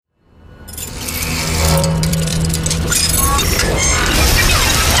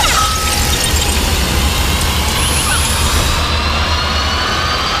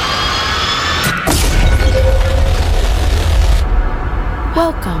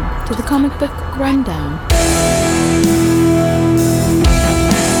Welcome to the Comic Book Rundown.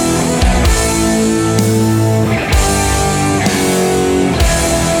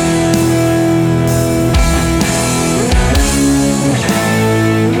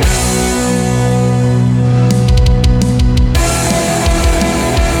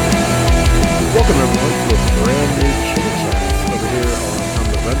 Welcome everyone to a brand new Chitty Chat over here on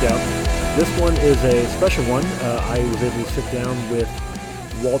Comic Book Rundown. This one is a special one. I was able to sit down with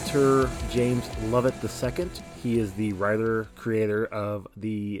Walter James Lovett II. He is the writer, creator of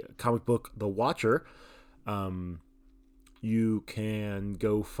the comic book The Watcher. You can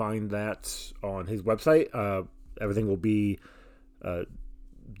go find that on his website. Everything will be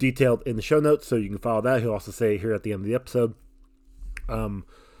detailed in the show notes, so you can follow that. He'll also say here at the end of the episode.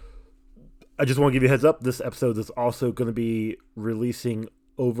 I just want to give you a heads up. This episode is also going to be releasing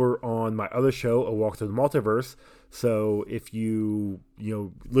over on my other show, A Walk Through the Multiverse. So if you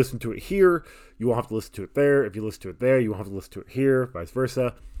listen to it here, you won't have to listen to it there. If you listen to it there, you won't have to listen to it here, vice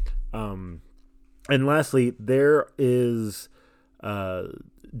versa. And lastly, there is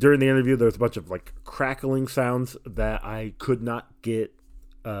during the interview, there's a bunch of like crackling sounds that I could not get,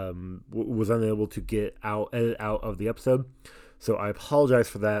 was unable to get edit out of the episode. So I apologize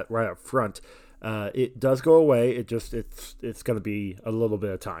for that right up front. It does go away. It's going to be a little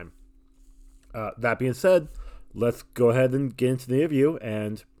bit of time. That being said, let's go ahead and get into the interview,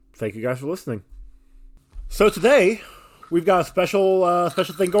 and thank you guys for listening. So today we've got a special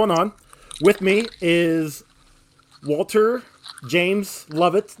thing going on. With me is Walter James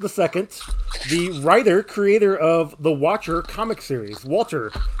Lovett II, the writer, creator of the Watcher comic series.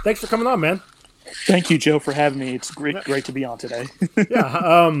 Walter, thanks for coming on, man. Thank you, Joe, for having me. It's great to be on today.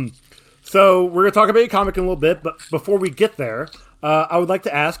 Yeah. So we're going to talk about your comic in a little bit, but before we get there, I would like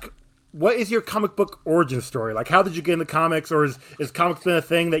to ask, what is your comic book origin story? Like, how did you get into comics, or is comics been a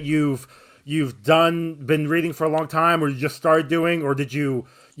thing that you've been reading for a long time, or you just started doing, or did you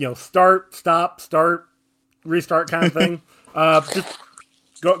start, stop, start, restart kind of thing? Just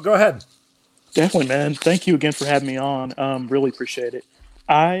go ahead. Definitely, man. Thank you again for having me on. Really appreciate it.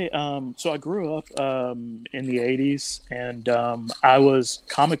 I grew up in the 80s, and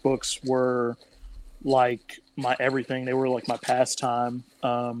comic books were like my everything. They were like my pastime.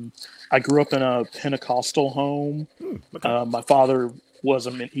 I grew up in a Pentecostal home. Okay. My father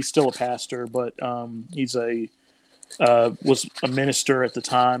he's still a pastor, but was a minister at the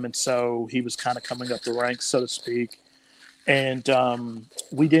time, and so he was kind of coming up the ranks, so to speak. And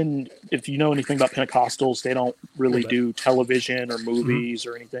we didn't, if you know anything about Pentecostals, they don't really do television or movies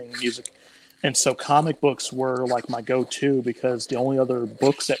or anything, music. And so comic books were like my go-to, because the only other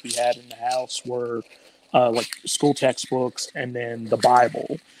books that we had in the house were like school textbooks and then the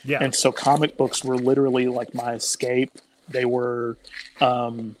Bible. Yeah. And so comic books were literally like my escape. They were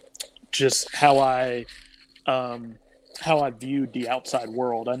just how I viewed the outside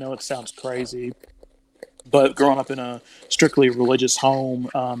world. I know it sounds crazy, but growing up in a strictly religious home,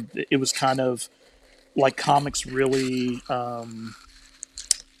 it was kind of like comics really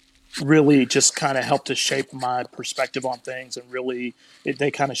just kind of helped to shape my perspective on things, and really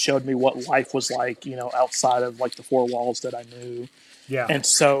they kind of showed me what life was like, outside of like the four walls that I knew. Yeah. And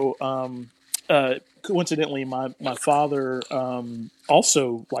so coincidentally, my father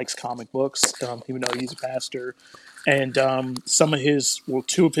also likes comic books, even though he's a pastor. And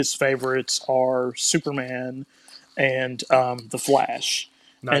two of his favorites are Superman and The Flash.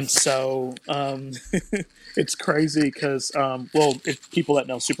 Nice. And so it's crazy because, if people that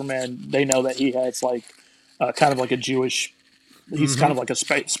know Superman, they know that he has like kind of like a Jewish. He's kind of like a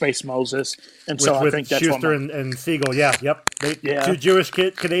space Moses, and so I think that's Schuster and Siegel. Yeah, yep. Yeah.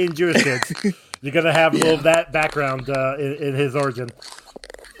 Two Canadian Jewish kids. You're gonna have a little of that background in his origin.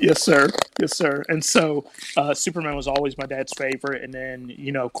 Yes, sir. Yes, sir. And so Superman was always my dad's favorite. And then,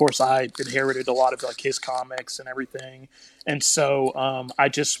 of course, I inherited a lot of like his comics and everything. And so I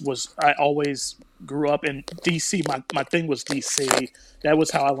always grew up in DC. My thing was DC. That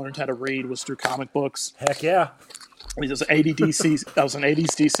was how I learned how to read, was through comic books. Heck yeah. I was an 80s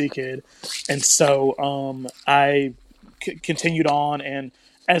DC kid. And so I continued on. And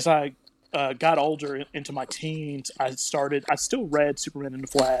as I got older into my teens, I still read Superman and the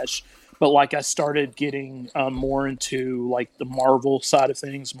Flash, but like I started getting more into like the Marvel side of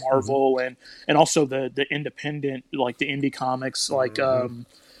things, Marvel and also the independent, like the indie comics. Like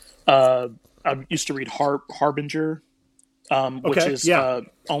I used to read Harbinger, which is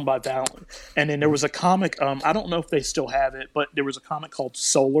owned by Valiant. And then there was a comic, I don't know if they still have it, but there was a comic called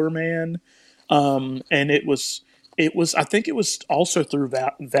Solar Man, and it was I think it was also through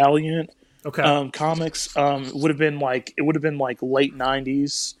Valiant. Okay. Comics. Would have been like late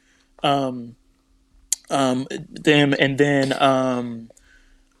 '90s. Them and then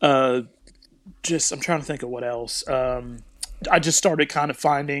just I'm trying to think of what else. I just started kind of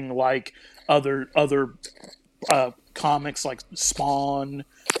finding like other comics like Spawn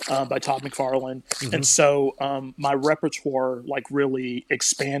by Todd McFarlane, and so my repertoire like really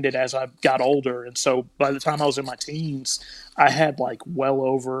expanded as I got older. And so by the time I was in my teens, I had like well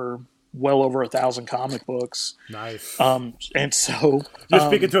over 1,000 comic books. Nice. And so You're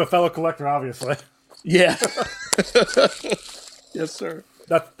speaking to a fellow collector, obviously. yeah, yes, sir.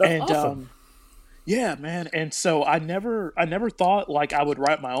 That's And awesome. yeah, man. And so I never thought like I would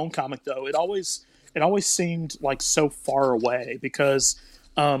write my own comic though. It always seemed like so far away because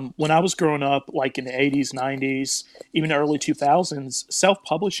when I was growing up, like in the '80s, '90s, even early 2000s,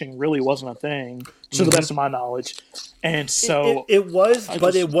 self-publishing really wasn't a thing, to the best of my knowledge. And so It was, I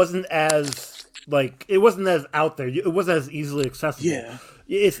but just- it wasn't as it wasn't as out there. It wasn't as easily accessible. Yeah.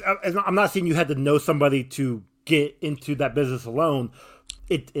 I'm not saying you had to know somebody to get into that business alone.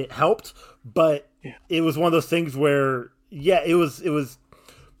 It helped, but it was one of those things where it was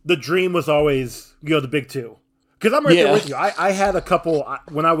the dream was always the big two. Because I'm right there with you. I had a couple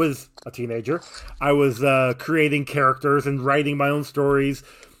when I was a teenager. I was creating characters and writing my own stories,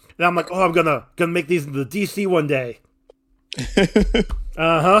 and I'm like, oh, I'm gonna make these into the DC one day.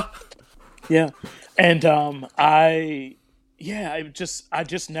 Yeah, and I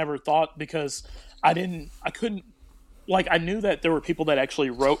just never thought, because I couldn't, like, I knew that there were people that actually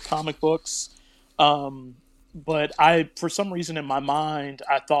wrote comic books, but for some reason in my mind,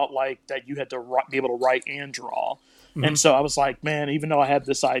 I thought like that you had to be able to write and draw. And so I was like, man, even though I have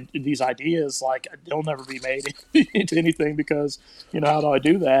these ideas, like they'll never be made into anything because, how do I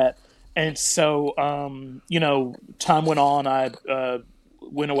do that? And so, time went on. I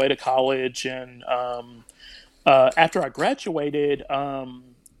went away to college, and after I graduated,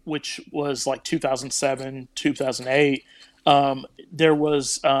 which was like 2007, 2008, there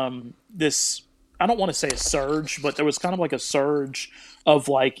was this. I don't want to say a surge, but there was kind of like a surge of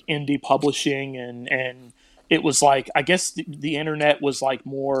like indie publishing, and it was like, I guess the internet was like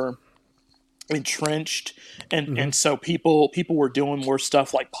more entrenched, and so people were doing more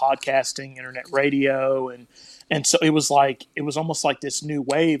stuff like podcasting, internet radio, and so it was almost like this new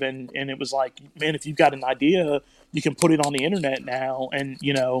wave, and it was like, man, if you've got an idea, you can put it on the internet now, and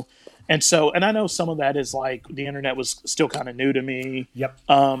and I know some of that is like the internet was still kind of new to me. Yep.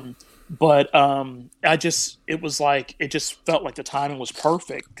 But it just felt like the timing was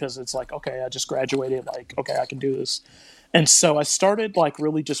perfect, because it's like, okay, I just graduated, like, okay, I can do this. And so I started like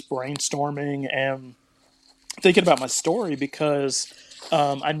really just brainstorming and thinking about my story, because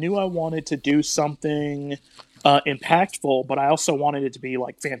I knew I wanted to do something impactful, but I also wanted it to be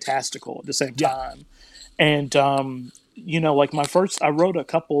like fantastical at the same time. And, like I wrote a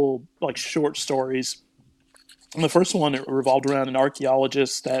couple like short stories. And the first one, it revolved around an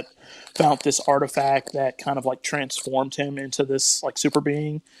archaeologist that found this artifact that kind of like transformed him into this like super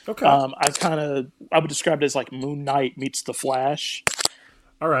being. Okay. I would describe it as like Moon Knight meets the Flash.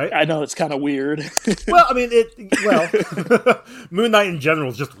 All right. I know it's kind of weird. Well, I mean, Moon Knight in general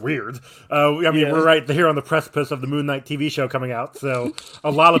is just weird. We're right here on the precipice of the Moon Knight TV show coming out, so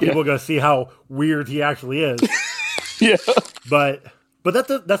a lot of people are going to see how weird he actually is. Yeah. But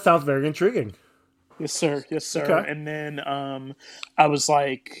that sounds very intriguing. Yes, sir. Yes, sir. Okay. And then I was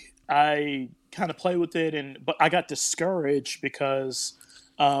like, I kind of play with it, but I got discouraged because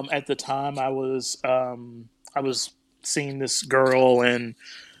at the time I was seeing this girl, and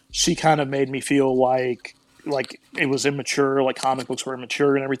she kind of made me feel like it was immature, like comic books were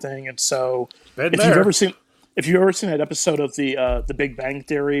immature and everything. And so if you've ever seen that episode of the Big Bang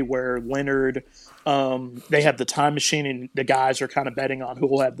Theory where Leonard, they have the time machine, and the guys are kind of betting on who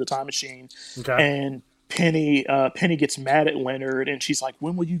will have the time machine. Okay. And Penny gets mad at Leonard, and she's like,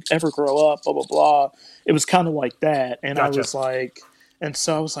 when will you ever grow up, blah blah blah. It was kind of like that. And Gotcha.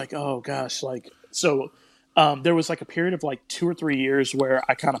 I was like, oh gosh, like, so there was like a period of like 2 or 3 years where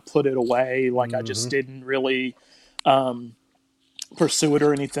I kind of put it away, like I just didn't really pursue it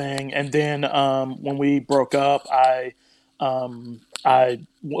or anything. And then when we broke up, I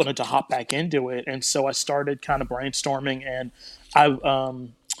wanted to hop back into it, and so I started kind of brainstorming. And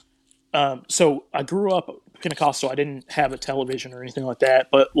so I grew up Pentecostal. I didn't have a television or anything like that,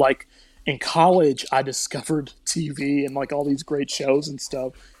 but like in college, I discovered TV and like all these great shows and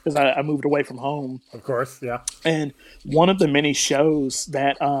stuff, because I moved away from home. Of course, yeah. And one of the many shows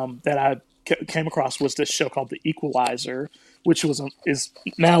that I came across was this show called The Equalizer, which is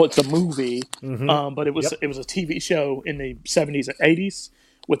now it's a movie, but it was a TV show in the 70s and 80s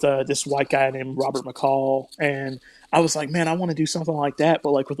with this white guy named Robert McCall, and I was like, man, I want to do something like that,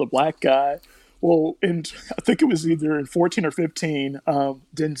 but like with a black guy. Well, and I think it was either in 14 or 15,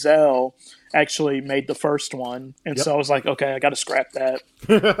 Denzel actually made the first one, and Yep. so I was like, okay, I got to scrap that.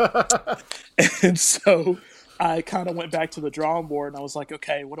 And so I kind of went back to the drawing board, and I was like,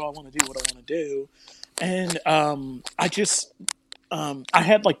 okay, what do I want to do? What do I want to do? And I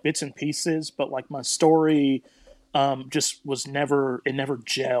had like bits and pieces, but like my story just was never, it never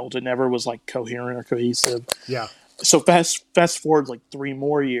gelled. It never was like coherent or cohesive. Yeah. So fast forward like 3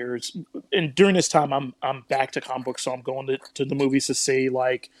 more years, and during this time I'm back to comic books, so I'm going to the movies to see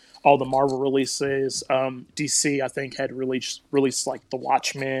like all the Marvel releases. DC I think had released like The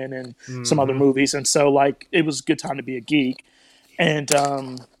Watchmen and some other movies, and so like it was a good time to be a geek. And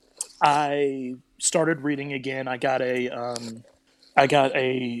I started reading again. There's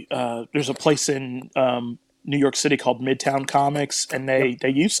a place in New York City called Midtown Comics, and they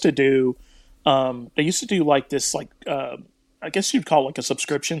used to do like this like I guess you'd call it like a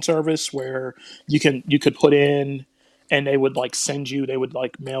subscription service where you could put in, and they would like they would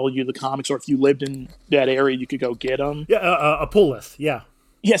like mail you the comics, or if you lived in that area you could go get them. Yeah, a pull list. Yeah.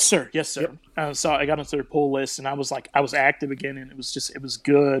 Yes, sir. Yes, sir. So I got into their pull list, and I was active again, and it was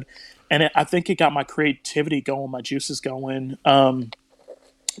good, and I think it got my creativity going, my juices going.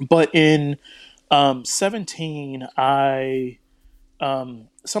 But in 17, I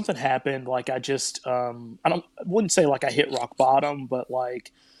something happened. Like I just I wouldn't say like I hit rock bottom, but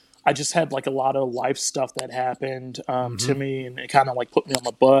like I just had like a lot of life stuff that happened to me, and it kind of like put me on my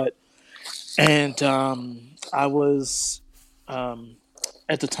butt. And I was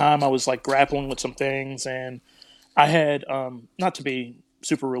at the time I was like grappling with some things, and I had not to be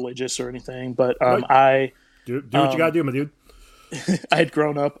super religious or anything, but I Do what you gotta do, my dude. I had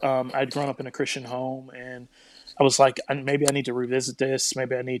grown up in a Christian home, and I was like, maybe I need to revisit this.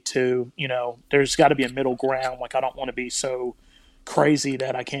 Maybe I need to, there's got to be a middle ground. Like, I don't want to be so crazy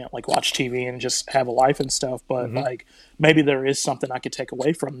that I can't like watch TV and just have a life and stuff. But like, maybe there is something I could take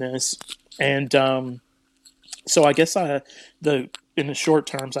away from this. And so I guess in the short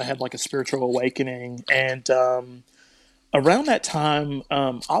terms, I had like a spiritual awakening. And around that time,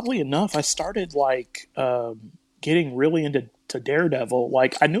 oddly enough, I started like getting really into Daredevil.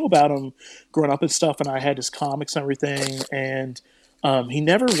 Like I knew about him growing up and stuff, and I had his comics and everything, and he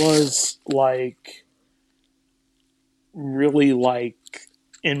never was like really like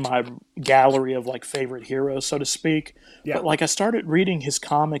in my gallery of like favorite heroes, so to speak. Yeah. But like I started reading his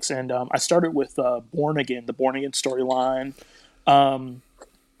comics, and I started with Born Again, the Born Again storyline, and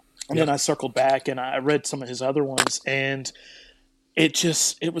then I circled back and I read some of his other ones, and it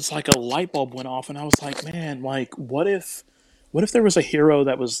was like a light bulb went off, and I was like, man, like what if there was a hero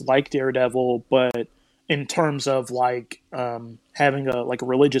that was like Daredevil, but in terms of like having a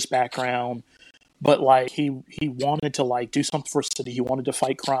religious background, but like he wanted to like do something for city, he wanted to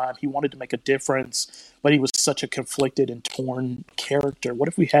fight crime, he wanted to make a difference, but he was such a conflicted and torn character. What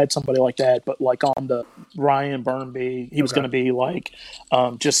if we had somebody like that, but like on the Ryan Burnby, he was going to be like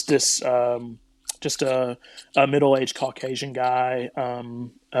just this just a middle-aged Caucasian guy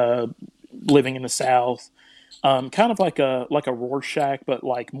living in the South. Kind of like a Rorschach, but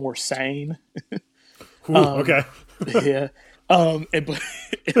like more sane. Ooh, okay. Yeah. But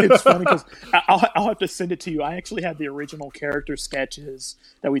it's funny because I'll have to send it to you. I actually had the original character sketches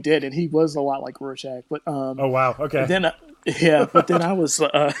that we did, and he was a lot like Rorschach. But oh wow, okay. But then I was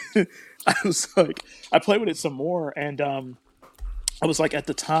I was like, I played with it some more, and I was like, at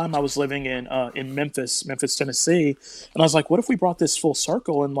the time I was living in Memphis, Tennessee, and I was like, what if we brought this full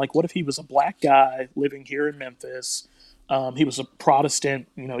circle, and like, what if he was a black guy living here in Memphis? He was a Protestant,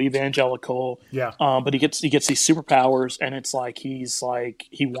 evangelical. Yeah. But he gets these superpowers, and it's like he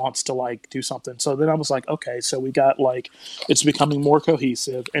wants to like do something. So then I was like, okay, so we got like it's becoming more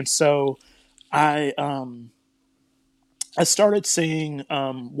cohesive, and so I started seeing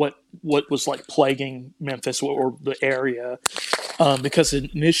what was like plaguing Memphis or the area, because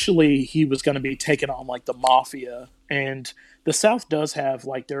initially he was going to be taking on like the mafia, and the South does have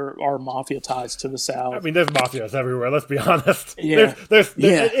like there are mafia ties to the South. I mean, there's mafias everywhere. Let's be honest. Yeah,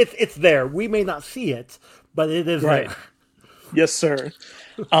 it's there. We may not see it, but it is right. there. Yes, sir.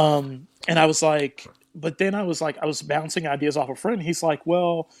 And I was like, but then I was bouncing ideas off a friend. He's like,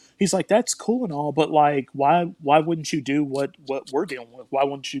 that's cool and all, but like, why wouldn't you do what we're dealing with? Why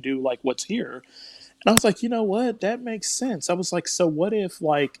wouldn't you do like what's here? And I was like, you know what? That makes sense. I was like, so what if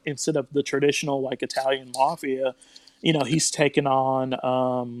like instead of the traditional like Italian mafia, he's taken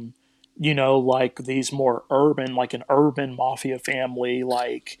on, like these more urban, like an urban mafia family,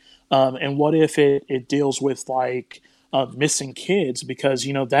 like, and what if it deals with like missing kids, because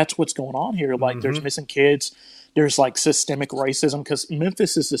that's what's going on here. Like there's Mm-hmm. missing kids. There's like systemic racism, because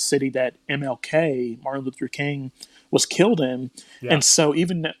Memphis is the city that MLK, Martin Luther King, was killed in. Yeah. And so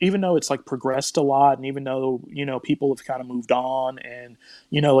even though it's like progressed a lot, and even though people have kind of moved on, and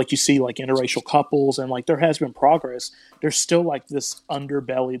like you see like interracial couples, and like there has been progress, there's still like this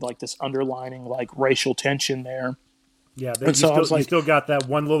underbelly, like this underlining like racial tension there. Yeah, And so I was you like, still got that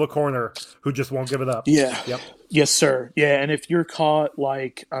one little corner who just won't give it up. yeah, Yep. yes, sir, yeah. And if you're caught,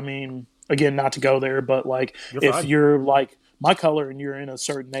 like, I mean, again, not to go there, but like You're if fine. you're like my color and you're in a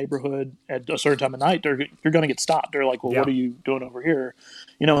certain neighborhood at a certain time of night, you're going to get stopped. They're like, well, Yeah. what are you doing over here?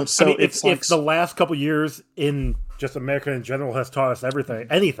 And so I mean, it's if the last couple years in just America in general has taught us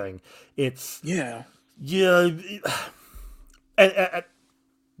anything, it's yeah, and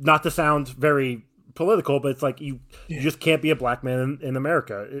not to sound very political, but it's like you just can't be a black man in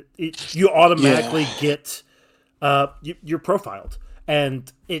America. You automatically get you're profiled,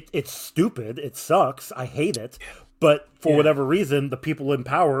 and it's stupid. It sucks. I hate it, but for whatever reason, the people in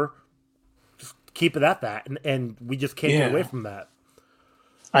power just keep it at that, and we just can't get away from that.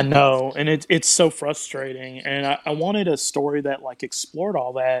 I know, and it's so frustrating. And I wanted a story that like explored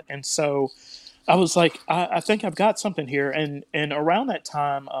all that, and so I was like, I think I've got something here. And around that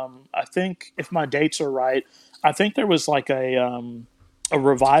time, I think if my dates are right, I think there was like a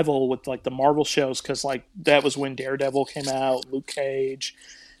revival with like the Marvel shows, because like that was when Daredevil came out, Luke Cage,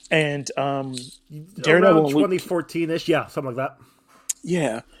 and Daredevil, Around 2014-ish, yeah, something like that.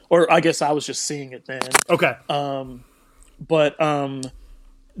 yeah. Or I guess I was just seeing it then. Okay.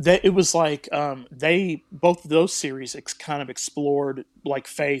 But it was like they both of those series kind of explored like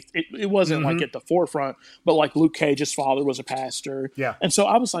faith. It wasn't like at the forefront, but like Luke Cage's father was a pastor. Yeah. And so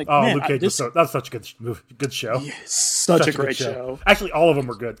I was like, Oh, man, Luke Cage that's such a good show. such a good great show. Actually, all of them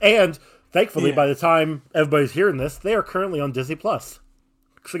were good. And thankfully, Yeah. by the time everybody's hearing this, they are currently on Disney Plus.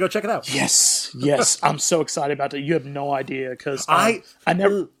 So go check it out. Yes. I'm so excited about that. You have no idea, because I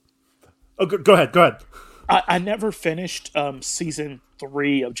never. Oh, go ahead. I never finished season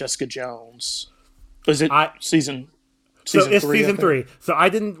 3 of Jessica Jones. Was it season? So it's three, season I think? 3. So I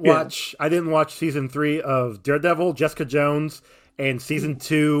didn't watch season 3 of Daredevil, Jessica Jones, and season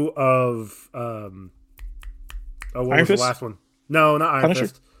 2 of what was Iron the Fist? last one? No, not Iron Punisher?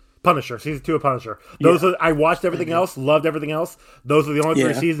 Fist. Punisher, season 2 of Punisher. Those are, I watched everything else, loved everything else. Those are the only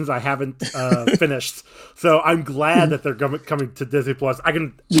 3 seasons I haven't finished. So I'm glad that they're coming to Disney Plus. I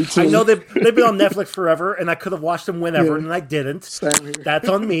know they've been on Netflix forever, and I could have watched them whenever, and I didn't. Same here. That's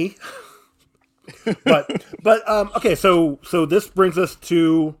on me. but okay, so this brings us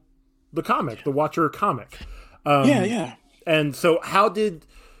to the comic, the Watcher comic. Yeah. And so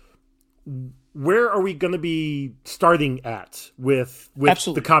where are we going to be starting at with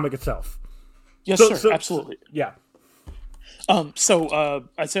Absolutely. the comic itself? Yes, So- sir. so- Absolutely. Yeah. So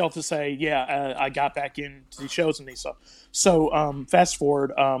I say all to say, I got back into the shows and these stuff. So fast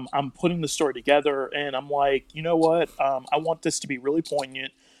forward, I'm putting the story together, and I'm like, you know what? I want this to be really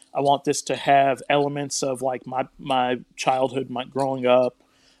poignant. I want this to have elements of like my childhood, my growing up,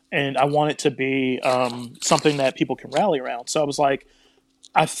 and I want it to be something that people can rally around. So I was like,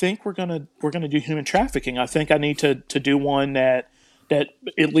 I think we're gonna do human trafficking. I think I need to do one that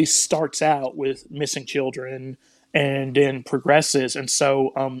at least starts out with missing children and then progresses. And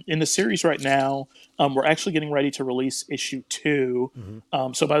so in the series right now, we're actually getting ready to release issue 2.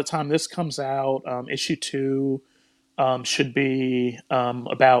 So by the time this comes out, issue 2 should be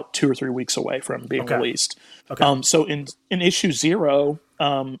about 2 or 3 weeks away from being released. Okay. So in issue 0,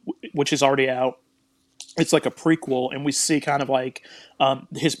 which is already out, it's like a prequel, and we see kind of like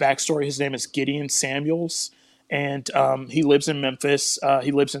his backstory. His name is Gideon Samuels, and he lives in Memphis.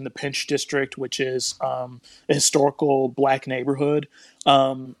 He lives in the Pinch District, which is a historical black neighborhood.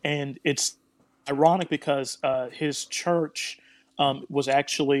 And it's ironic because his church was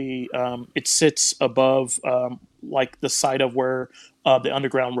actually it sits above like the site of where the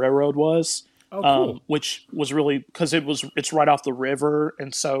Underground Railroad was. Oh, cool. Which was really because it's right off the river,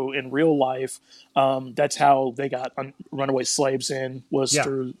 and so in real life, that's how they got runaway slaves in, was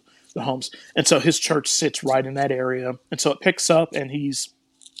through the homes. And so his church sits right in that area, and so it picks up, and he's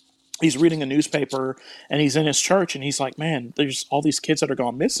reading a newspaper, and he's in his church, and he's like, man, there's all these kids that are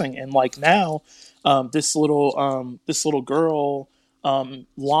gone missing, and like now, this little girl.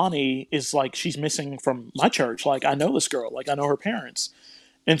 Lonnie is like, she's missing from my church. Like, I know this girl, like I know her parents.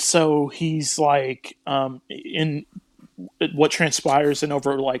 And so he's like, in what transpires in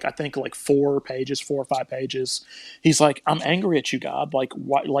over like, I think like 4 or 5 pages, he's like, I'm angry at you, God. Like,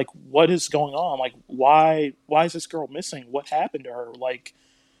 why, like, what is going on? Like, why is this girl missing? What happened to her? Like,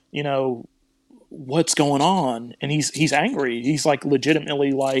 what's going on? And he's angry. He's like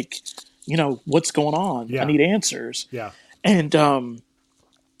legitimately like, what's going on? I Yeah. need answers. Yeah. And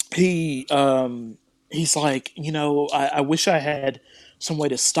he he's like, I wish I had some way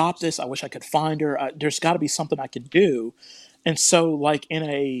to stop this. I wish I could find her. There's got to be something I could do. And so, like in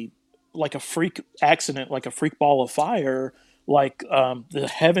a freak accident, like a freak ball of fire, like the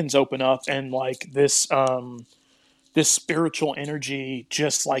heavens open up and like this spiritual energy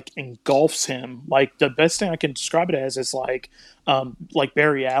just like engulfs him. Like the best thing I can describe it as is like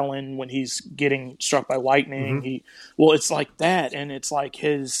Barry Allen when he's getting struck by lightning. It's like that, and it's like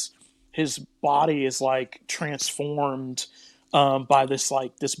his body is like transformed by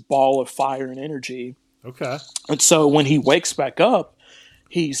this ball of fire and energy. Okay. And so when he wakes back up,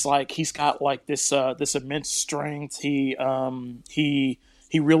 he's got like this immense strength. He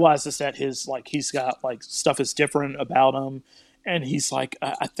realizes that he's got like stuff is different about him, and he's like,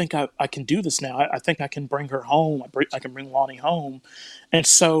 I think I can do this now. I think I can bring her home. I can bring Lonnie home. And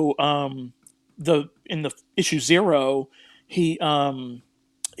so in the issue 0, he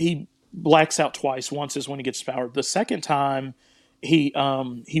blacks out twice. Once is when he gets powered. The second time, he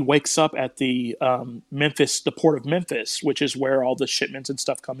wakes up at the the port of Memphis, which is where all the shipments and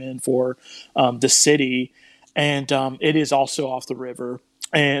stuff come in for the city, and it is also off the river,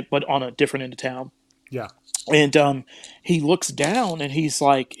 but on a different end of town. Yeah. And he looks down, and he's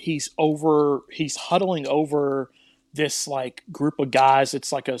huddling over this like group of guys.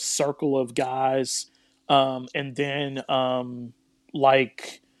 It's like a circle of guys, and then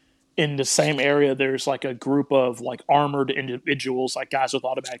like in the same area, there's like a group of like armored individuals, like guys with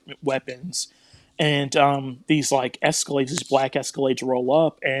automatic weapons, and these like Escalades, these black Escalades roll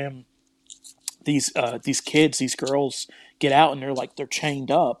up, and these kids, these girls get out, and they're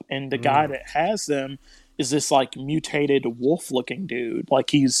chained up, and the guy that has them is this like mutated wolf-looking dude,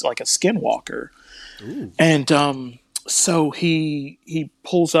 like he's like a skinwalker. Ooh. And so he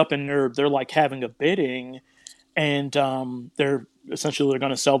pulls up, and they're like having a bidding, and they're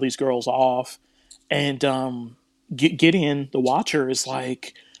going to sell these girls off, and Gideon, the Watcher, is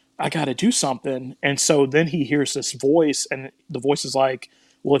like, I got to do something. And so then he hears this voice, and the voice is like,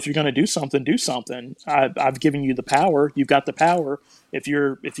 well, if you're going to do something, do something. I've given you the power. You've got the power. If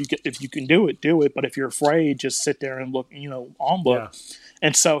you can do it, do it. But if you're afraid, just sit there and look, on look. Yeah.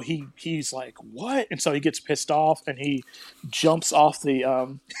 And so he's like, what? And so he gets pissed off, and he jumps off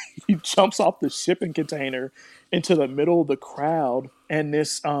the shipping container into the middle of the crowd, and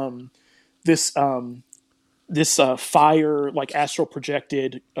this fire, like astral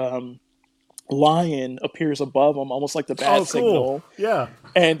projected lion appears above him, almost like the bat signal. Yeah.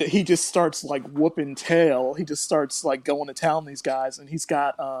 And he just starts like whooping tail. He just starts like going to town on these guys, and he's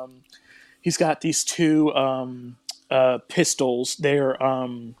got these two pistols. They're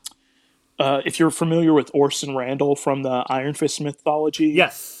if you're familiar with Orson Randall from the Iron Fist mythology,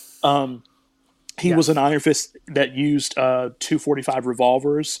 yes. He was an Iron Fist that used 245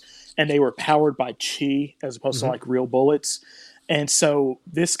 revolvers, and they were powered by chi as opposed to like real bullets. And so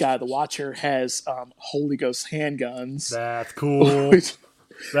this guy, the Watcher, has Holy Ghost handguns. That's cool. That's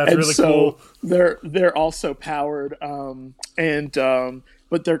really cool. They're also powered,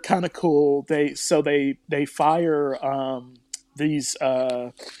 but they're kind of cool. They fire these,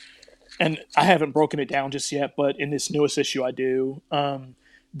 and I haven't broken it down just yet, but in this newest issue I do.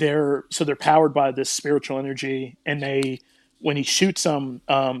 They're powered by this spiritual energy, and when he shoots them,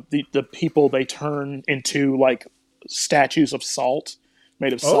 the people, they turn into like statues of salt,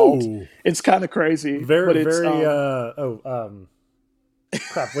 made of salt. Oh. It's kind of crazy. Crap,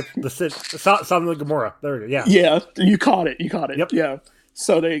 what's the Sodom and Gomorrah. There we go. Yeah. Yeah, you caught it. Yep. Yeah.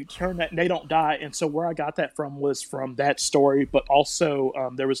 So they turn that, and they don't die. And so where I got that from was from that story, but also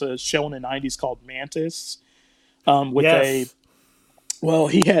there was a show in the 90s called Mantis,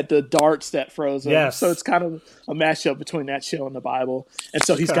 he had the darts that froze him. Yes. So it's kind of a mashup between that show and the Bible. And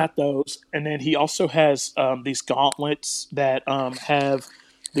so he's got those. And then he also has these gauntlets that have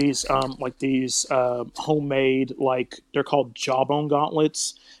these homemade, like they're called jawbone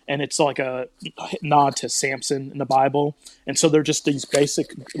gauntlets. And it's like a nod to Samson in the Bible. And so they're just these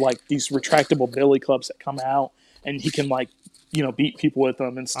basic, like these retractable billy clubs that come out, and he can beat people with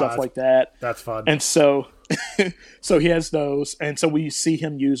them and stuff like that. That's fun. And so he has those, and so we see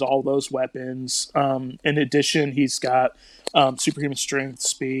him use all those weapons. In addition, he's got superhuman strength,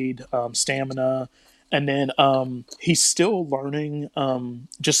 speed, stamina, and then he's still learning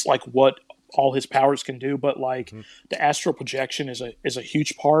just like what all his powers can do. But like the astral projection is a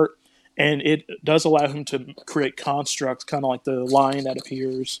huge part, and it does allow him to create constructs, kind of like the lion that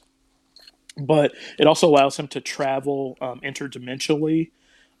appears. But it also allows him to travel interdimensionally.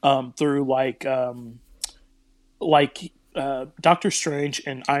 through Doctor Strange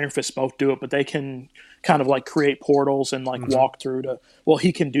and Iron Fist both do it, but they can kind of like create portals and like walk through to. Well,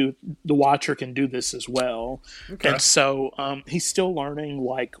 he can do the Watcher can do this as well, and so he's still learning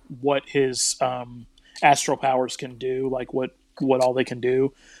like what his astral powers can do, like what all they can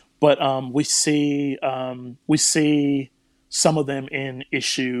do. But we see some of them in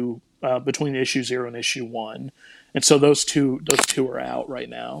issue between issue 0 and issue 1, and so those two are out right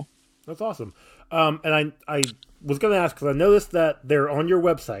now. That's awesome. And I was going to ask because I noticed that they're on your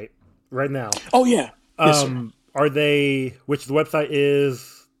website right now. Oh yeah. Yes, are they? Which the website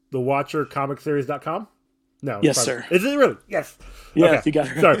is thewatchercomicseries.com? No. Yes, sir. Is it really? Yes. Yeah, okay. you got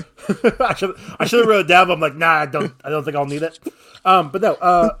it. Sorry, I should have wrote it down. But I'm like, nah, I don't think I'll need it. But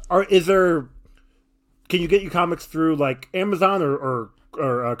no. Is there? Can you get your comics through like Amazon or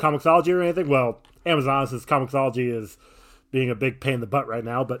Comixology or anything? Well, Amazon since Comixology is being a big pain in the butt right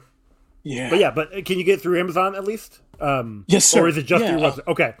now, but but can you get it through Amazon at least? Yes, sir. Or is it just through website?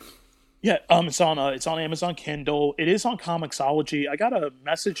 Okay. Yeah, it's on Amazon Kindle. It is on Comixology. I got a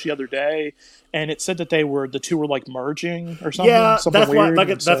message the other day, and it said that the two were like merging or something. Yeah, something that's weird.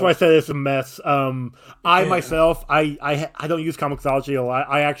 That's why I said it's a mess. Myself, I don't use Comixology a lot.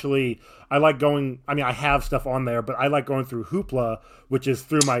 I like going. I mean, I have stuff on there, but I like going through Hoopla, which is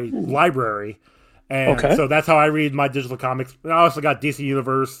through my library, and so that's how I read my digital comics. I also got DC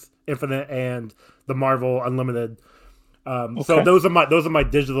Universe Infinite and the Marvel Unlimited. So those are my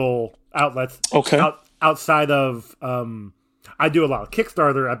digital outlets. Okay. Outside of I do a lot of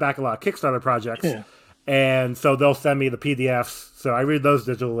Kickstarter. I back a lot of Kickstarter projects, and so they'll send me the PDFs. So I read those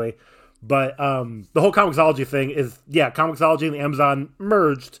digitally. But the whole Comixology thing is Comixology and Amazon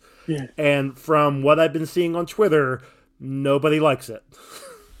merged, and from what I've been seeing on Twitter, nobody likes it.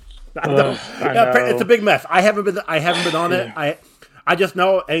 I know. It's a big mess. I haven't been on it. I just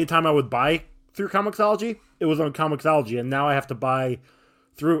know anytime I would buy through Comixology, it was on Comixology, and now I have to buy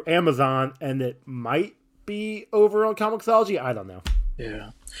through Amazon, and it might be over on Comixology. I don't know.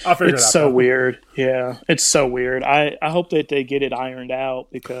 Yeah, I'll figure it out. It's so weird. Yeah, it's so weird. I hope that they get it ironed out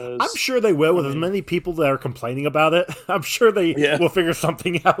because I'm sure they will. With as many people that are complaining about it, I'm sure they will figure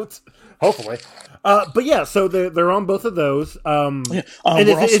something out. Hopefully, but yeah. So they're on both of those. And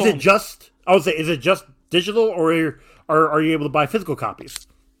is it just? I would say, is it just digital, or are you able to buy physical copies?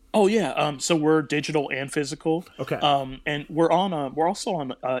 Oh yeah, so we're digital and physical. Okay. And we're also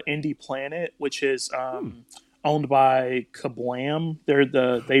on Indie Planet, which is owned by Kablam. They're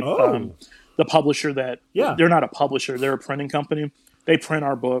the publisher that they're not a publisher. They're a printing company. They print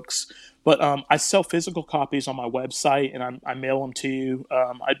our books, but I sell physical copies on my website, and I mail them to you.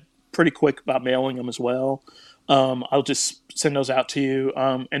 I'm pretty quick about mailing them as well. I'll just send those out to you,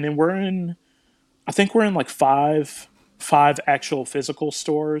 and then I think we're in like five actual physical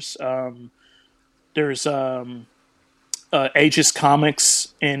stores. There's Aegis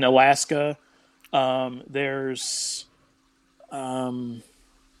Comics in Alaska. There's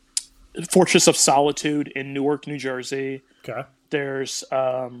Fortress of Solitude in Newark, New Jersey. Okay. There's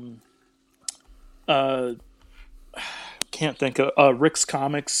can't think of Rick's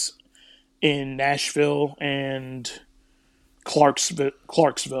Comics in Nashville and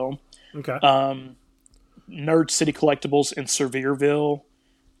Clarksville. Okay. Nerd City Collectibles in Sevierville,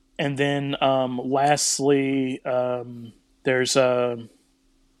 and then lastly, there's I'm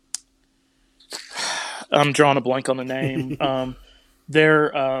drawing a blank on the name.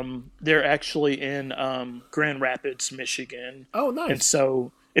 They're actually in Grand Rapids, Michigan. Oh, nice! And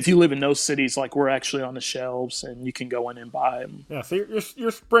so if you live in those cities, like we're actually on the shelves, and you can go in and buy them. Yeah, so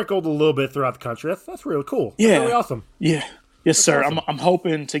you're sprinkled a little bit throughout the country. That's really cool. Yeah, that's really awesome. Yeah, yes, sir. Awesome. I'm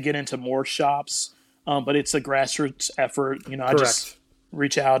hoping to get into more shops. But it's a grassroots effort, you know. Correct. I just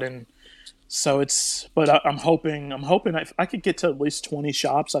reach out, and so it's. But I'm hoping if I could get to at least 20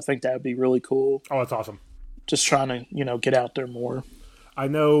 shops. I think that would be really cool. Oh, that's awesome. Just trying to get out there more. I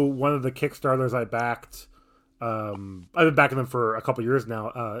know one of the Kickstarters I backed. I've been backing them for a couple years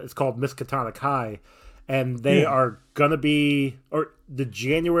now. It's called Miskatonic High, and they are gonna be, or the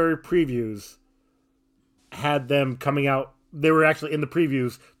January previews had them coming out. They were actually in the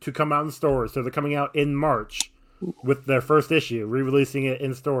previews to come out in stores. So they're coming out in March with their first issue, re-releasing it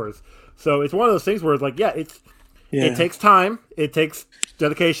in stores. So it's one of those things where it's like, it takes time. It takes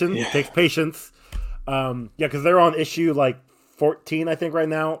dedication. It takes patience. Because they're on issue like 14, I think, right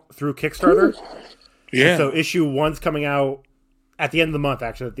now through Kickstarter. Ooh. Yeah. And so issue 1's coming out at the end of the month,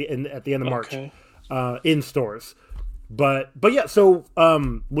 actually, at the end of March, in stores. But yeah, so,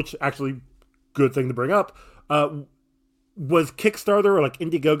 which actually, good thing to bring up. Was Kickstarter or like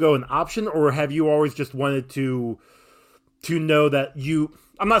Indiegogo an option, or have you always just wanted to know that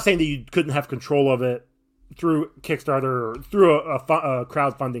I'm not saying that you couldn't have control of it through Kickstarter or through a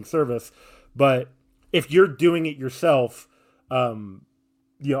crowdfunding service, but if you're doing it yourself, all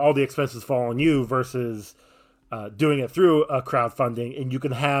the expenses fall on you versus doing it through a crowdfunding, and you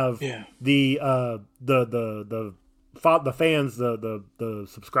can have the fans, the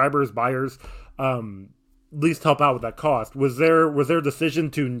subscribers, buyers, at least help out with that cost. Was there a decision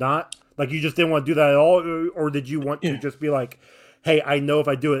to not, like, you just didn't want to do that at all, or did you want to just be like, hey, I know if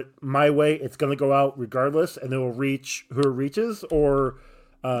I do it my way, it's going to go out regardless, and it will reach who it reaches? Or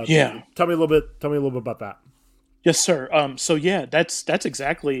tell me a little bit about that. Yes, sir. So yeah, that's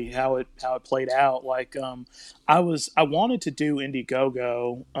exactly how it played out. Like, I wanted to do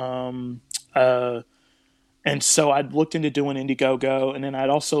Indiegogo, and so I'd looked into doing Indiegogo, and then I'd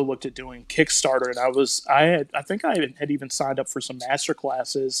also looked at doing Kickstarter, and I think I had even signed up for some master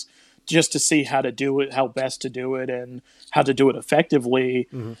classes just to see how to do it, how best to do it, and how to do it effectively.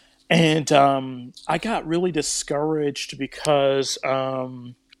 Mm-hmm. And I got really discouraged because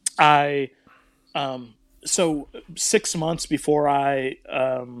so 6 months before I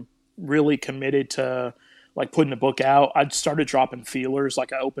really committed to like putting the book out, I'd started dropping feelers.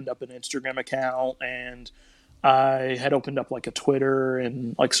 Like, I opened up an Instagram account, and I had opened up like a Twitter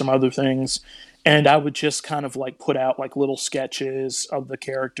and like some other things. And I would just kind of like put out like little sketches of the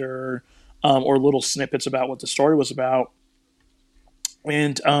character, or little snippets about what the story was about.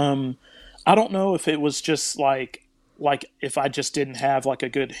 And I don't know if it was just like if I just didn't have like a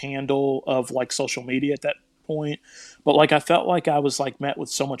good handle of like social media at that point, but like I felt like I was like met with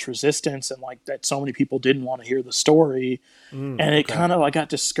so much resistance, and like that so many people didn't want to hear the story, and it kind of, I got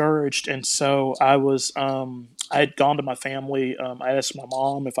discouraged. And so I had gone to my family. I asked my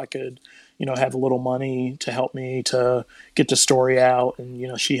mom if I could, have a little money to help me to get the story out,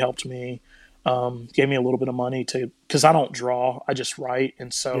 and she helped me, gave me a little bit of money because I don't draw, I just write,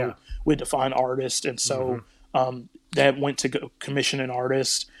 and so we had to find artists, and so that went to go commission an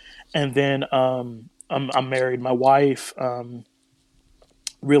artist. And then I'm married. My wife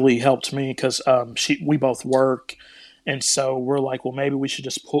really helped me because we both work, and so we're like, well, maybe we should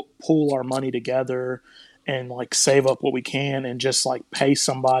just pool our money together and like save up what we can and just like pay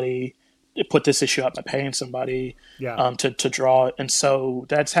somebody, put this issue up by paying somebody to draw it. And so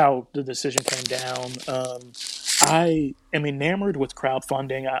that's how the decision came down. I am enamored with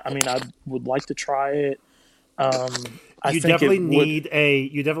crowdfunding. I would like to try it. You definitely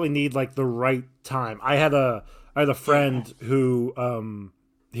need like the right time. I had a friend who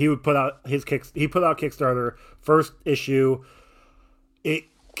he would put out Kickstarter first issue. It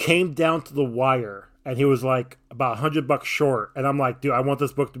came down to the wire, and he was like about $100 short. And I'm like, dude, I want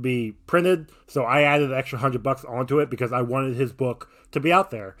this book to be printed, so I added an extra $100 onto it because I wanted his book to be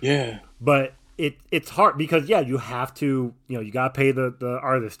out there. Yeah, but it's hard because you have to, you gotta pay the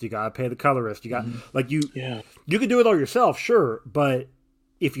artist, you gotta pay the colorist, you got you can do it all yourself, sure, but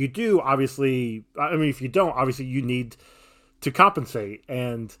if you do, obviously, if you don't, obviously you need to compensate,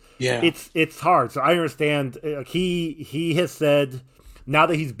 and it's hard. So I understand. He has said now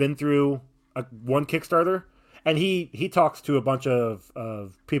that he's been through one Kickstarter, and he talks to a bunch of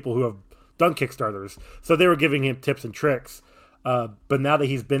people who have done Kickstarters, so they were giving him tips and tricks. But now that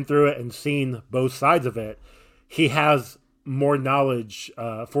he's been through it and seen both sides of it, he has more knowledge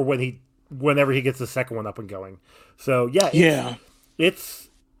for whenever he gets the second one up and going. So it's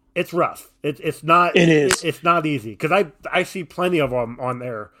rough. It's not easy because I see plenty of them on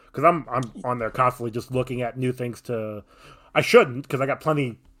there because I'm on there constantly just looking at new things to. I shouldn't because I got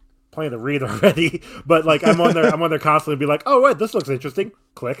plenty to read already. But like I'm on there constantly be like, oh wait, this looks interesting.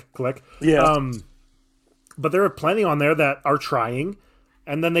 Click. Yeah. But there are plenty on there that are trying,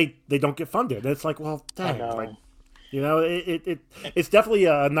 and then they don't get funded. And it's like, well, dang, it's definitely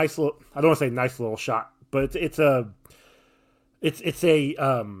a nice little. I don't want to say nice little shot, but it's a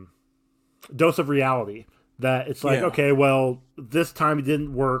dose of reality that it's like, okay, well, this time it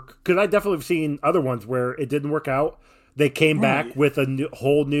didn't work because I definitely have seen other ones where it didn't work out. They came back with a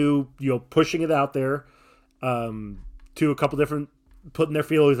whole new, pushing it out there, to a couple different, putting their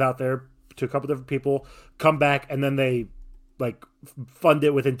feelers out there to a couple different people, come back, and then they like fund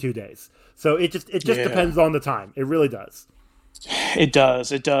it within 2 days. So it just depends on the time. It really does. It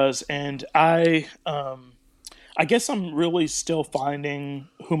does. And I guess I'm really still finding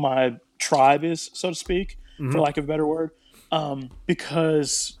who my tribe is, so to speak, for lack of a better word.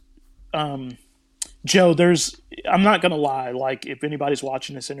 Because Joe, I'm not going to lie. Like, if anybody's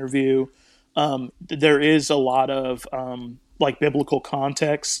watching this interview, there is a lot of like biblical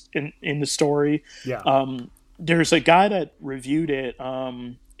context in the story. Yeah. There's a guy that reviewed it.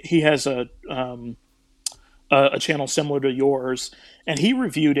 He has a a channel similar to yours, and he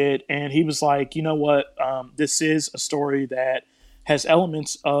reviewed it, and he was like, you know what, this is a story that has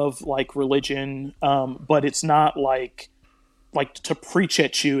elements of like religion, but it's not like to preach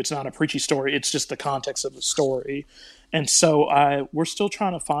at you. It's not a preachy story. It's just the context of the story. And so we're still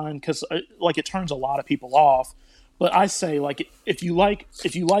trying to find, because like it turns a lot of people off. But I say, like, if you like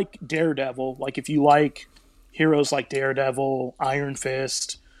Daredevil, like if you like heroes like Daredevil, Iron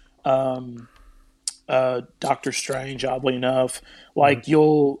Fist, Doctor Strange, oddly enough, like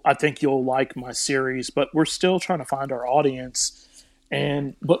I think you'll like my series. But we're still trying to find our audience.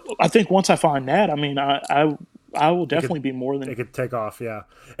 But I think once I find that, I mean, I will definitely be more than it could take off, yeah.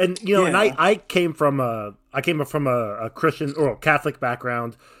 And you know, and I came from a Christian or Catholic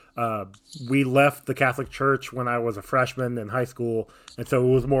background. We left the Catholic Church when I was a freshman in high school, and so it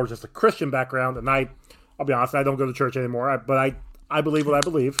was more just a Christian background. And I'll be honest, I don't go to church anymore. But I believe what I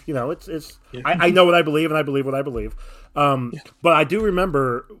believe. You know, I know what I believe, and I believe what I believe. But I do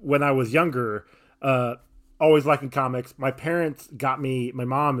remember when I was younger, always liking comics. My parents got me, my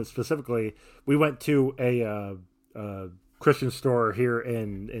mom specifically, we went to a Christian store here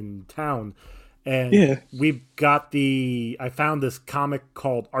in town, and we got I found this comic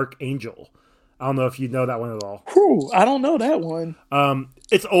called Archangel. I don't know if you know that one at all. Whew, I don't know that one.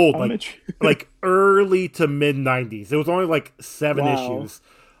 It's old, like early to mid 90s. It was only like 7 issues,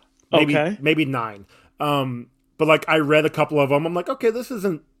 maybe 9. But like I read a couple of them. I'm like, okay, this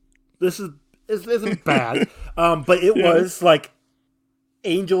isn't bad. But it was like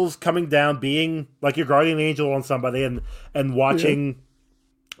angels coming down, being like your guardian angel on somebody, and watching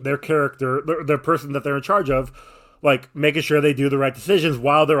their character, their person that they're in charge of, like making sure they do the right decisions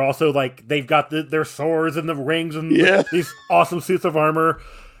while they're also like they've got their swords and the rings and these awesome suits of armor.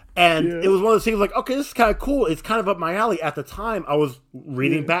 And it was one of those things like, okay, this is kind of cool. It's kind of up my alley. At the time, I was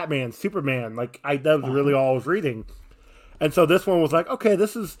reading Batman, Superman. Like that was really all I was reading. And so this one was like, okay,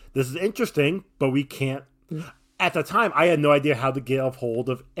 this is interesting, but we can't. At the time, I had no idea how to get a hold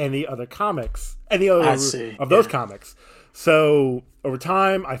of any other comics, of those comics. So over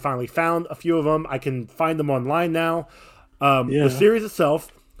time, I finally found a few of them. I can find them online now. The series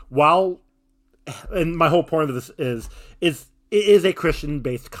itself, and my whole point of this is it is a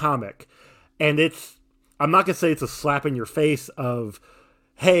Christian-based comic, and I'm not gonna say it's a slap in your face of,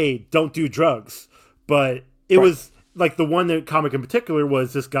 hey, don't do drugs, but it was. Like the one comic in particular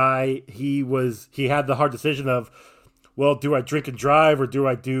was this guy. He had the hard decision of, well, do I drink and drive or do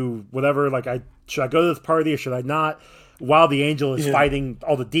I do whatever? Like, should I go to this party or should I not? While the angel is fighting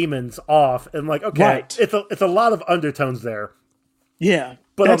all the demons off, and like, okay, it's a lot of undertones there. Yeah,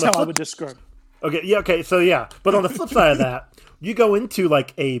 but that's how I would describe it. Okay, yeah, okay, so yeah, but on the flip side of that, you go into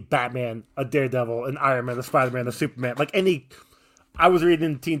like a Batman, a Daredevil, an Iron Man, a Spider-Man, a Superman, like any. I was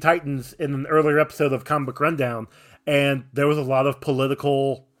reading Teen Titans in an earlier episode of Comic Book Rundown. And there was a lot of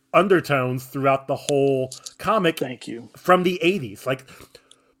political undertones throughout the whole comic. Thank you. From the 80s. Like,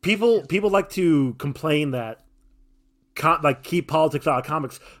 people like to complain that keep politics out of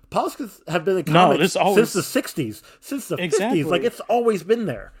comics. Politics have been in comics since the 60s, since the 50s. Like, it's always been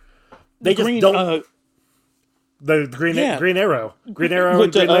there. They just don't... the Green Arrow. Green Arrow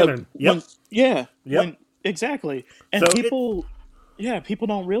and Green Lantern. Exactly. And so people... people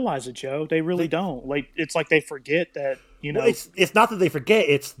don't realize it, Joe. They really don't. Like, it's like they forget that, you know. Well, it's not that they forget.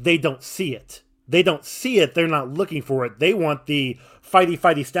 It's they don't see it. They don't see it. They're not looking for it. They want the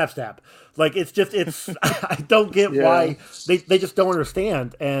fighty, stab. Like, it's just, I don't get why. They just don't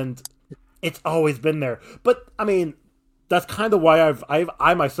understand. And it's always been there. But, I mean, that's kind of why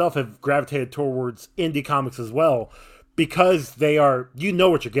I myself have gravitated towards indie comics as well. Because they are, you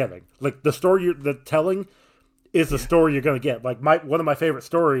know what you're getting. Like, the story the telling is the story you're going to get. Like one of my favorite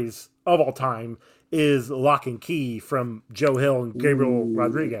stories of all time is Lock and Key from Joe Hill and Gabriel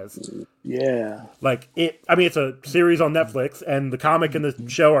Rodriguez. Yeah. Like it's a series on Netflix, and the comic and the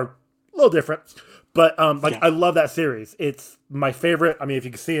show are a little different, but I love that series. It's my favorite. I mean, if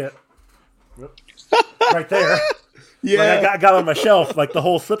you can see it right there. Like I got on my shelf, like the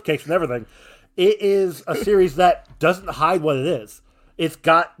whole slipcase and everything. It is a series that doesn't hide what it is. It's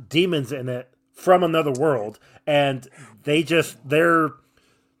got demons in it from another world. And he's there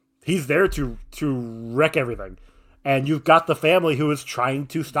to wreck everything. And you've got the family who is trying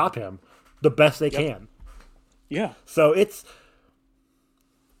to stop him the best they can. Yeah. So this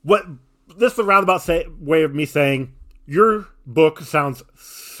is a roundabout way of me saying your book sounds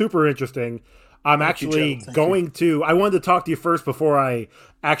super interesting. I'm actually going to... I wanted to talk to you first before I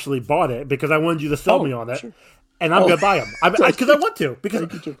actually bought it because I wanted you to sell me on it. Sure. And I'm going to buy them. Because I want to. Because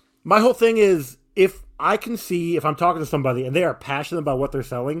my whole thing is, if I can see, if I'm talking to somebody and they are passionate about what they're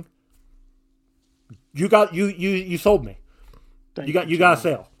selling, you sold me. You got a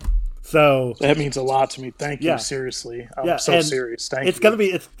sale. So that means a lot to me. Thank you. Seriously. I'm so serious. Thank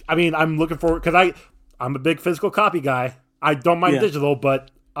you. I'm looking forward because I'm a big physical copy guy. I don't mind digital,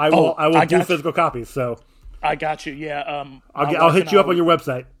 but I will do physical copies. So I got you. Yeah. I'll hit you up on your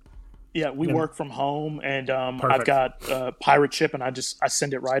website. Yeah, we work from home, and I've got Pirate Ship, and I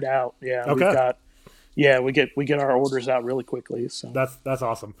send it right out. Yeah. Okay. We get our orders out really quickly. So that's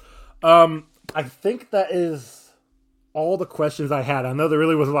awesome. I think that is all the questions I had. I know there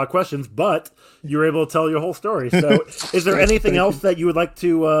really wasn't a lot of questions, but you were able to tell your whole story. So, is there anything else that you would like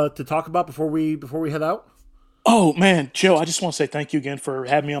to talk about before we head out? Oh man, Joe, I just want to say thank you again for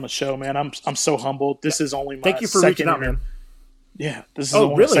having me on the show, man. I'm so humbled. This is only my thank you for reaching out, man. Yeah, this is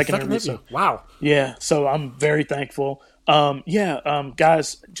only my second interview. So, wow. Yeah, so I'm very thankful.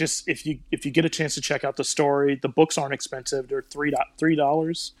 Guys, just if you get a chance to check out the story, the books aren't expensive. They're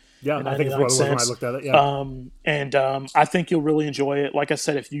 $3. Yeah, I think it's what it was when I looked at it. Yeah. I think you'll really enjoy it. Like I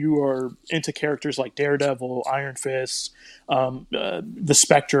said, if you are into characters like Daredevil, Iron Fist, the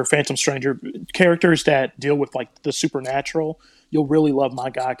Spectre, Phantom Stranger, characters that deal with like the supernatural, you'll really love my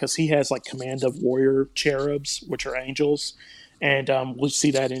guy because he has like command of warrior cherubs, which are angels. And we'll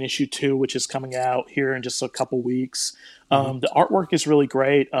see that in issue 2, which is coming out here in just a couple weeks. The artwork is really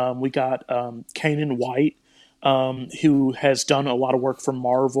great. We got Kanan White, who has done a lot of work for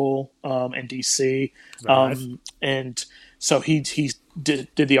Marvel and DC. Nice. And so he did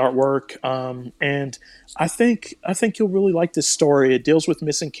the artwork. And I think you'll really like this story. It deals with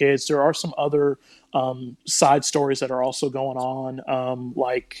missing kids. There are some other side stories that are also going on,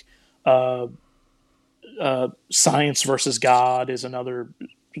 like Science versus God is another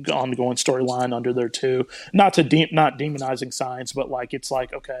ongoing storyline under there too. Not demonizing science, but like it's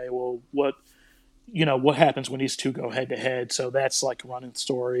like, okay, well, what happens when these two go head to head? So that's like a running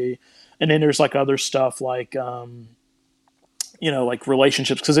story. And then there's like other stuff like like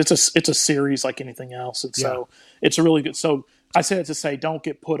relationships, because it's a series like anything else. And so it's a really good. So I say that to say, don't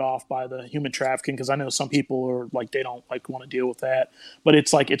get put off by the human trafficking, because I know some people are like, they don't like want to deal with that, but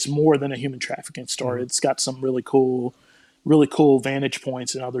it's like, it's more than a human trafficking story. It's got some really cool vantage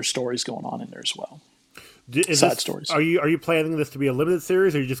points and other stories going on in there as well. Side stories. Are you planning this to be a limited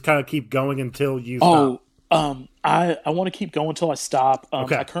series, or you just kind of keep going until you stop? I want to keep going until I stop.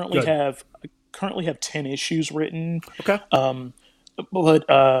 Okay, I currently have 10 issues written. Okay.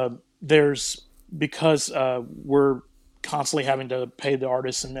 But there's, because we're constantly having to pay the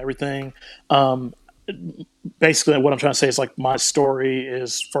artists and everything. Basically, what I'm trying to say is like my story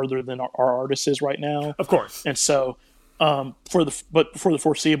is further than our artist is right now. Of course. And so, for the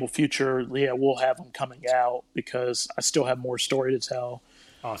foreseeable future, we'll have them coming out because I still have more story to tell.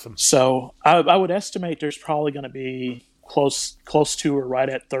 Awesome. So I would estimate there's probably going to be close to or right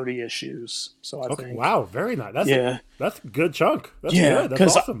at 30 issues. So I think. Wow, very nice. That's a good chunk. That's good.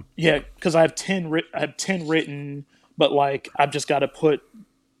 That's awesome. Because I have 10 written, but like I've just got to put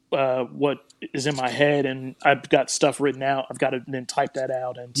what is in my head, and I've got stuff written out. I've got to then type that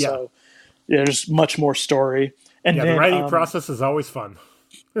out, and so there's much more story. And then, the writing process is always fun.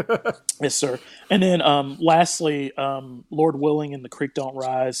 Yes, sir. And then lastly, Lord Willing and The Creek Don't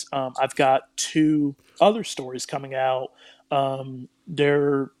Rise. I've got 2 other stories coming out.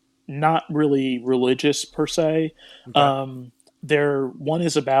 They're not really religious per se. Okay. One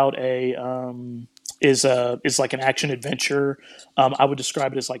is about is like an action adventure. I would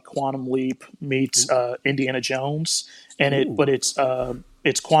describe it as like Quantum Leap meets Indiana Jones, and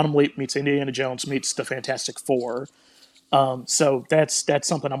it's Quantum Leap meets Indiana Jones meets the Fantastic Four. So that's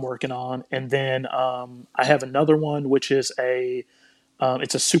something I'm working on. And then I have another one, which is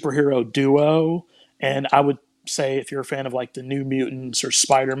it's a superhero duo. And I would say if you're a fan of like the New Mutants or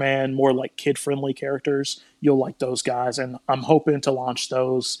Spider-Man, more like kid-friendly characters, you'll like those guys. And I'm hoping to launch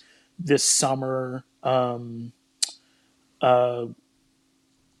those this summer. Hopefully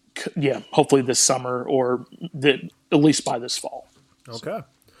this summer, or at least by this fall. Okay.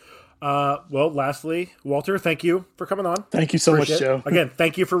 Well, lastly, Walter, thank you for coming on. Thank you so much, Joe. Again,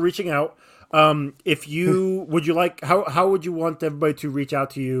 thank you for reaching out. If you how would you want everybody to reach out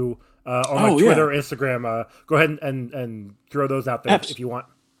to you on Twitter or Instagram? Go ahead and throw those out there if you want.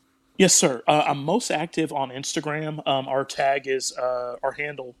 Yes, sir. I'm most active on Instagram. Our tag is our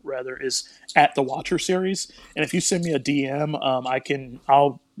handle rather is @TheWatcherSeries, and if you send me a DM,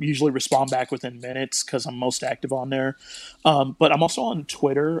 I'll usually respond back within minutes because I'm most active on there. But I'm also on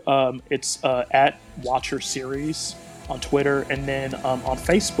Twitter. It's @WatcherSeries on Twitter, and then on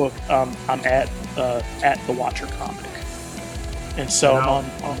Facebook, I'm at The Watcher Comic. And so I'm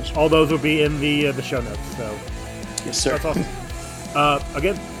on all those will be in the show notes. So yes, sir. That's awesome.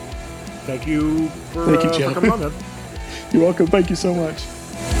 Again, thank you for, Thank you, for Joe. coming on, man. You're welcome. Thank you so much.